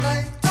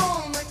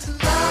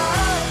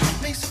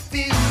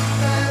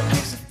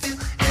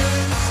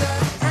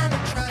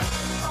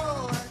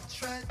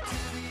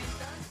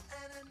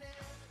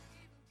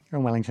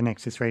Wellington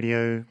Access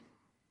Radio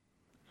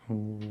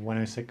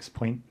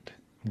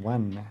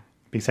 106.1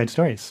 B-Side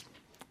Stories.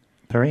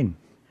 Perrine.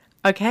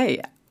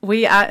 Okay,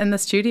 we are in the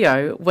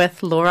studio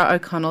with Laura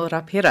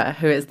O'Connell-Rapira,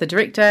 who is the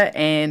director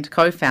and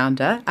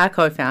our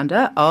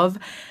co-founder of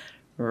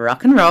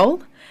Rock and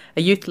Roll,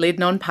 a youth-led,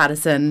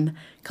 non-partisan,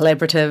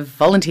 collaborative,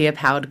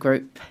 volunteer-powered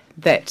group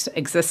that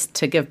exists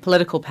to give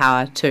political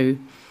power to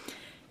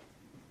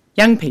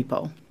young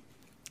people.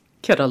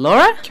 Kia ora,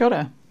 Laura. Kia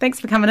ora.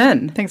 Thanks for coming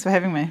in. Thanks for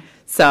having me.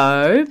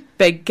 So,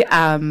 big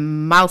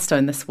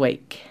milestone this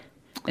week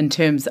in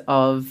terms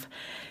of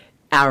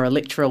our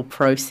electoral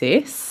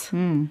process.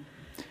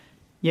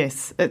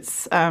 Yes,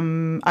 it's.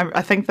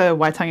 I think the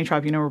Waitangi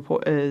Tribunal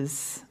report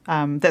is.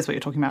 That's what you're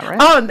talking about, right?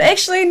 Oh,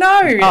 actually,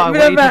 no. Oh, what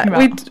are you talking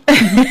about?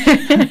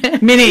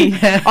 Many.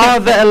 Oh,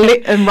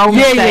 the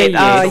enrolment date.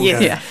 Yeah. Oh,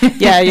 yes.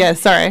 Yeah.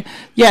 Sorry.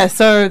 Yeah.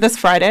 So this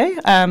Friday,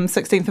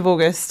 16th of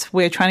August,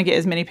 we're trying to get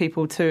as many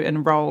people to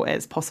enrol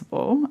as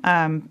possible.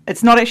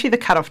 It's not actually the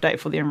cutoff date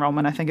for the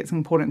enrolment. I think it's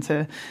important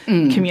to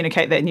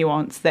communicate that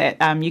nuance that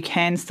you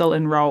can still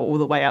enrol all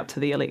the way up to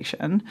the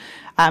election.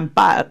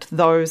 But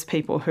those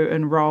people who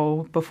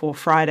enrol before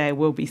Friday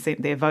will be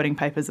sent their voting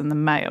papers in the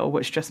mail,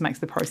 which just makes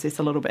the process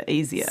a little bit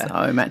easier.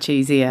 So much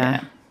easier.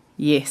 Yeah.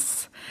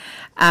 Yes.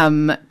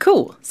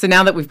 Cool. So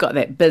now that we've got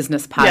that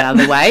business part out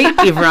of the way,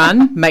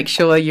 everyone make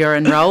sure you're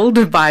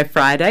enrolled by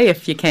Friday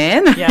if you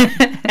can. Yeah.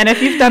 And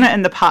if you've done it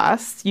in the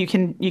past, you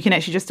can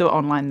actually just do it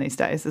online these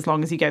days, as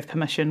long as you gave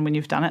permission when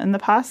you've done it in the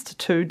past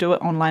to do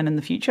it online in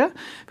the future,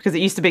 because it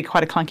used to be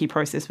quite a clunky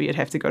process where you'd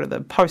have to go to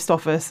the post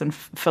office and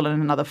fill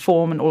in another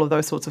form and all of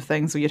those sorts of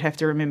things, where you'd have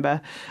to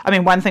remember. I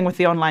mean, one thing with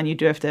the online, you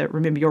do have to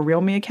remember your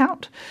Realme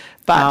account,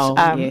 but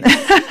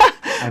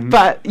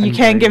but you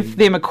can give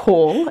them a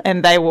call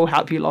and they will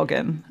help you log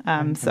in.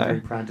 I'm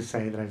very proud to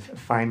say that I've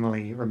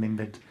finally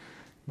remembered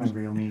my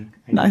Realme.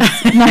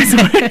 Nice.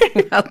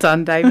 Well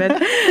done, David.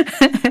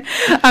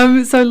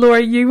 So,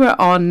 Laura, you were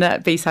on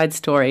B-Side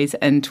Stories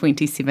in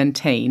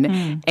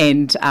 2017,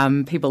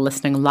 and people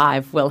listening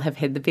live will have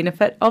had the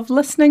benefit of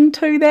listening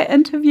to that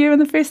interview in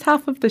the first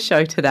half of the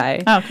show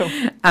today. Oh, cool.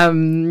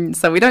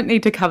 So we don't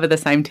need to cover the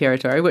same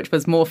territory, which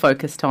was more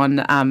focused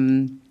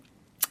on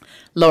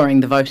lowering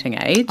the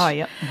voting age. Oh,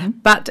 yeah. Mm-hmm.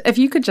 But if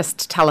you could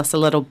just tell us a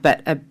little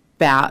bit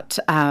about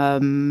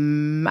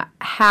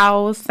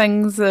how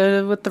things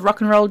with the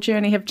rock and roll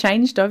journey have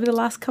changed over the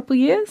last couple of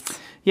years.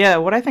 Yeah,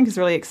 what I think is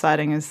really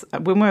exciting is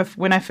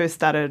when I first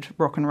started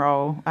Rock and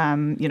Roll,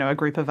 a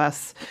group of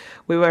us,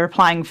 we were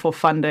applying for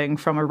funding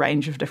from a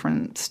range of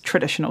different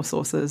traditional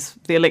sources.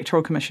 The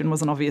Electoral Commission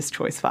was an obvious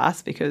choice for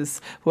us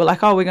because we're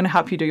like, we're going to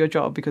help you do your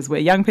job because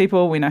we're young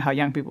people, we know how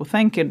young people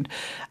think, and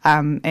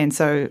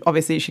so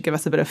obviously you should give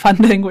us a bit of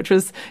funding, which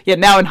was,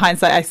 now in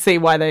hindsight I see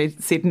why they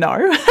said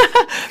no,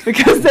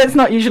 because that's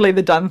not usually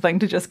the done thing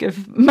to just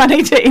give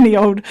money to any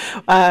old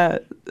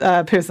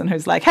person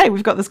who's like, hey,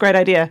 we've got this great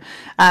idea.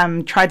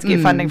 Tried to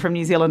get funding from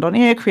New Zealand On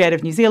Air,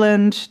 Creative New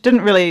Zealand, didn't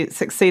really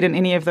succeed in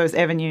any of those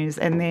avenues,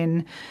 and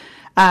then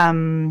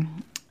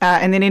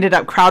ended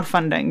up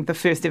crowdfunding the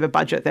first ever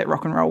budget that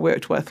Rock and Roll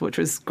worked with, which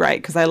was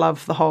great because I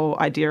love the whole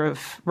idea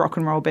of Rock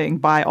and Roll being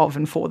by, of,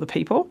 and for the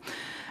people.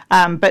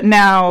 But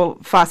now,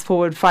 fast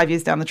forward 5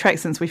 years down the track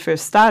since we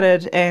first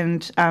started,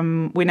 and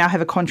we now have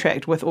a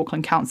contract with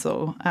Auckland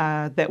Council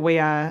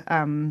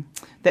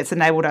that's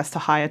enabled us to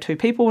hire 2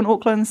 people in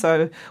Auckland.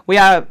 So we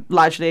are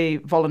largely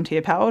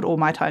volunteer powered. All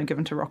my time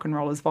given to Rock and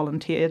Roll is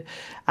volunteered.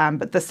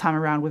 But this time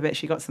around, we've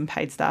actually got some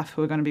paid staff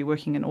who are going to be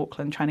working in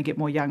Auckland, trying to get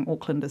more young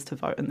Aucklanders to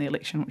vote in the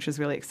election, which is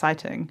really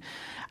exciting.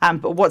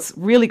 But what's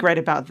really great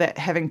about that,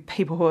 having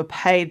people who are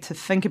paid to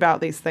think about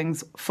these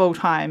things full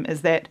time,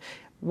 is that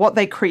what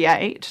they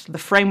create, the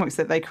frameworks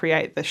that they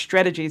create, the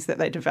strategies that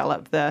they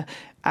develop, the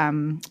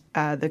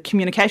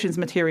communications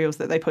materials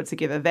that they put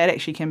together, that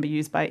actually can be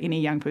used by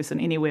any young person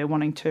anywhere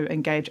wanting to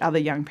engage other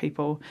young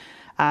people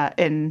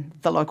in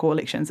the local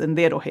elections in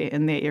their rohe,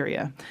 in their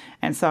area.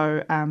 And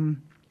so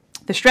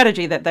the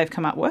strategy that they've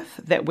come up with,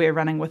 that we're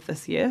running with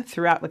this year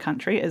throughout the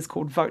country, is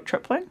called Vote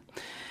Tripling.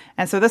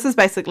 And so this is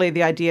basically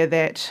the idea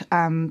that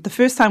the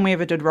first time we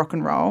ever did Rock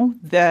and Roll,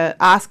 the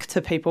ask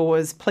to people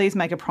was, please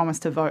make a promise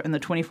to vote in the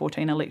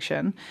 2014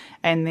 election,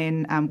 and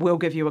then we'll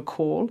give you a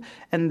call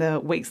in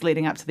the weeks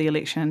leading up to the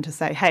election to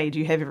say, hey, do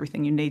you have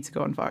everything you need to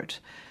go and vote?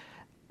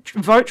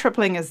 Vote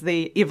tripling is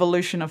the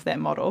evolution of that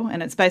model,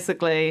 and it's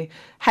basically,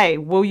 hey,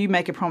 will you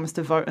make a promise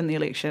to vote in the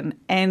election,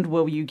 and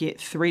will you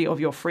get 3 of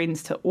your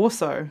friends to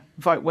also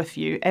vote with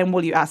you, and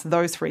will you ask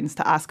those friends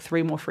to ask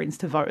 3 more friends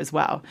to vote as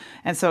well?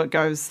 And so it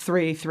goes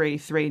 3, 3,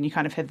 3, and you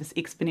kind of have this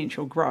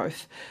exponential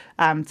growth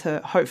to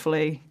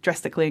hopefully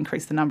drastically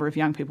increase the number of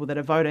young people that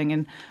are voting.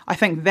 And I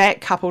think that,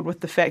 coupled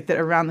with the fact that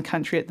around the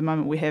country at the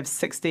moment we have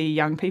 60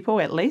 young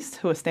people at least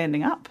who are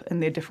standing up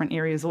in their different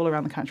areas all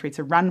around the country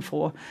to run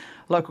for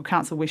local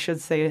council, we should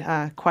see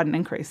quite an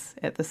increase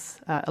at this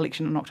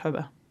election in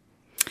October.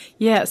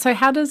 Yeah, so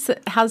how's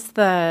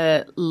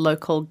the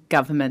local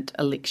government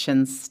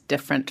elections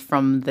different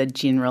from the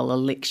general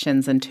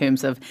elections in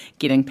terms of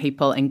getting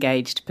people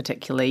engaged,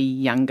 particularly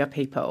younger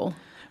people?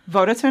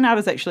 voter turnout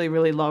is actually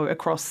really low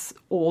across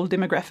all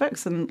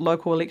demographics in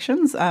local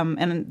elections,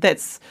 and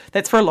that's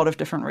for a lot of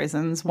different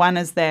reasons. One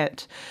is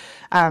that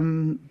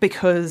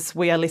because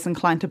we are less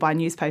inclined to buy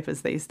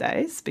newspapers these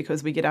days,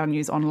 because we get our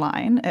news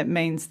online, it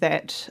means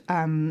that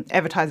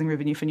advertising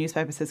revenue for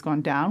newspapers has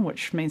gone down,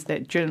 which means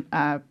that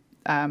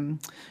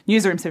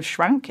newsrooms have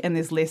shrunk and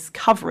there's less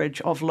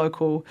coverage of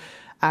local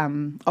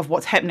of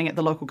what's happening at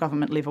the local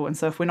government level. And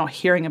so if we're not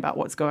hearing about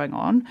what's going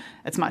on,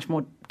 it's much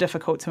more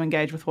difficult to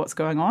engage with what's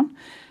going on.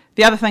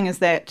 The other thing is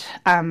that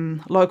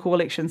local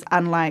elections,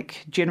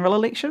 unlike general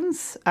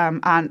elections,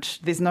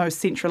 there's no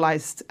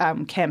centralised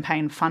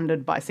campaign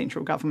funded by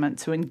central government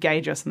to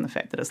engage us in the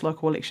fact that it's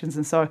local elections.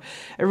 And so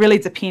it really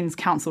depends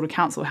council to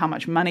council how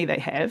much money they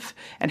have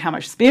and how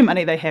much spare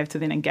money they have to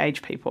then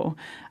engage people.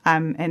 So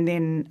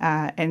in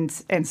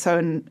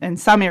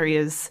some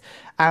areas,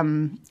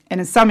 and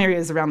in some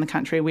areas around the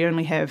country, we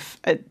only have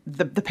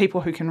the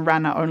people who can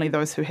run are only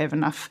those who have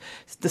enough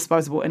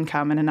disposable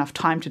income and enough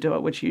time to do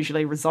it, which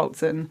usually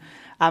results in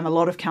a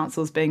lot of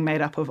councils being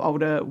made up of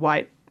older,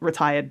 white,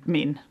 retired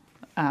men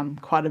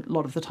quite a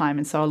lot of the time.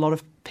 And so a lot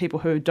of people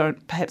who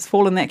don't perhaps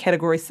fall in that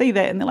category see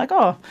that and they're like,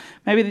 oh,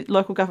 maybe the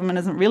local government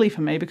isn't really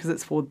for me because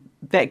it's for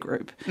that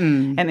group.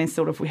 And then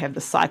sort of we have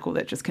the cycle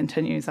that just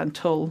continues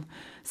until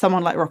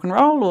someone like Rock and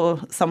Roll or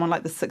someone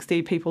like the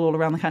 60 people all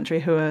around the country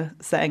who are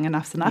saying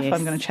enough's enough, Yes.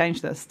 I'm going to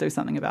change this, do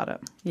something about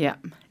it. Yeah.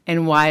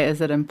 And why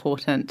is it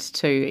important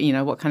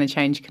to, what kind of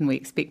change can we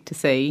expect to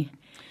see?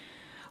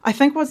 I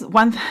think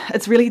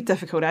it's really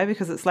difficult,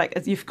 because it's like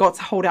you've got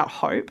to hold out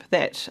hope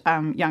that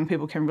young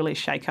people can really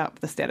shake up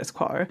the status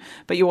quo,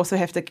 but you also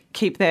have to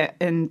keep that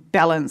in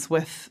balance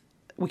with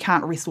we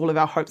can't rest all of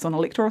our hopes on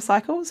electoral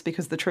cycles,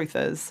 because the truth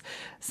is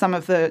some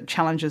of the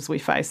challenges we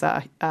face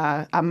are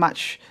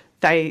much.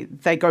 They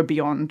go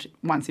beyond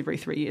once every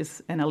 3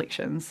 years in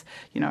elections.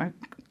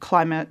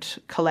 Climate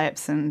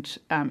collapse and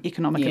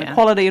economic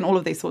inequality and all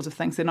of these sorts of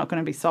things. They're not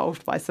going to be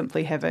solved by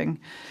simply having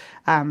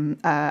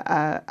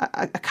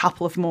a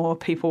couple of more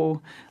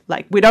people.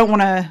 Like, we don't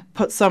want to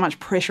put so much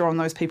pressure on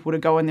those people to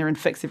go in there and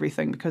fix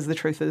everything, because the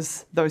truth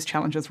is those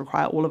challenges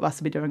require all of us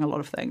to be doing a lot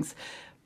of things.